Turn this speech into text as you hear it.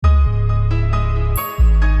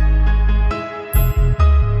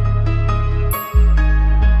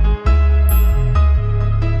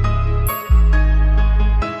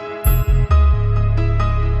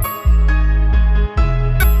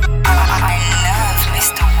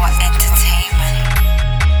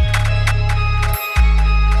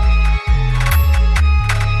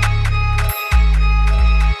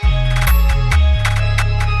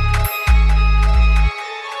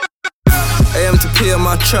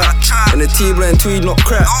trap. And the T-blind tweed, not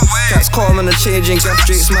crap. Cats calm and the changing gas.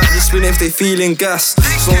 Drakes might just spin if they feeling gas.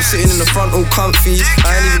 So I'm sitting in the front all comfy.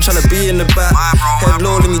 I ain't even tryna be in the back. Head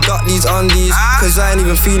low, let me duck these undies, cause I ain't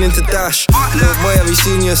even feeling to dash. Little boy, have you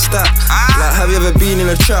seen your stack? Like, have you ever been in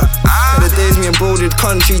a trap? Had the days me and bro did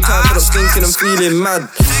country. Time for the stinking and feeling mad.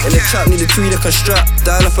 In the trap, need a tweed like a strap.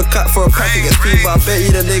 Dial up a cat for a pack, it gets free. But I bet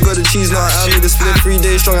you that they got the cheese, now I need a split 3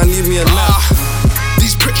 days strong, I need me a nap.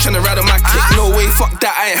 These pricks tryna ride on my clip. No way, fuck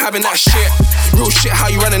that, I ain't having that shit. Real shit, how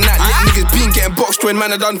you running that lit? Niggas been getting boxed when man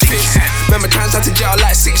I done fits. Remember times had to jail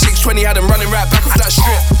like 6-6-20, had them running right back off that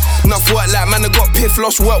strip. Enough work like man I got piff,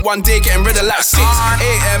 lost work one day, getting rid of like 6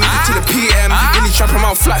 AM to the PM. Really trapping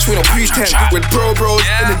around flats, we don't preach 10. With bros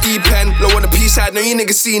in the deep end. Low on the P side, no you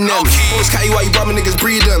niggas seen them. Always catty why you bumming niggas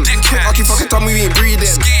breed them. Quick, I keep fucking tell me we ain't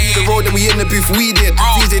breathing. The road and we in the booth, we did.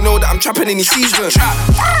 These they know that I'm trapping in these season.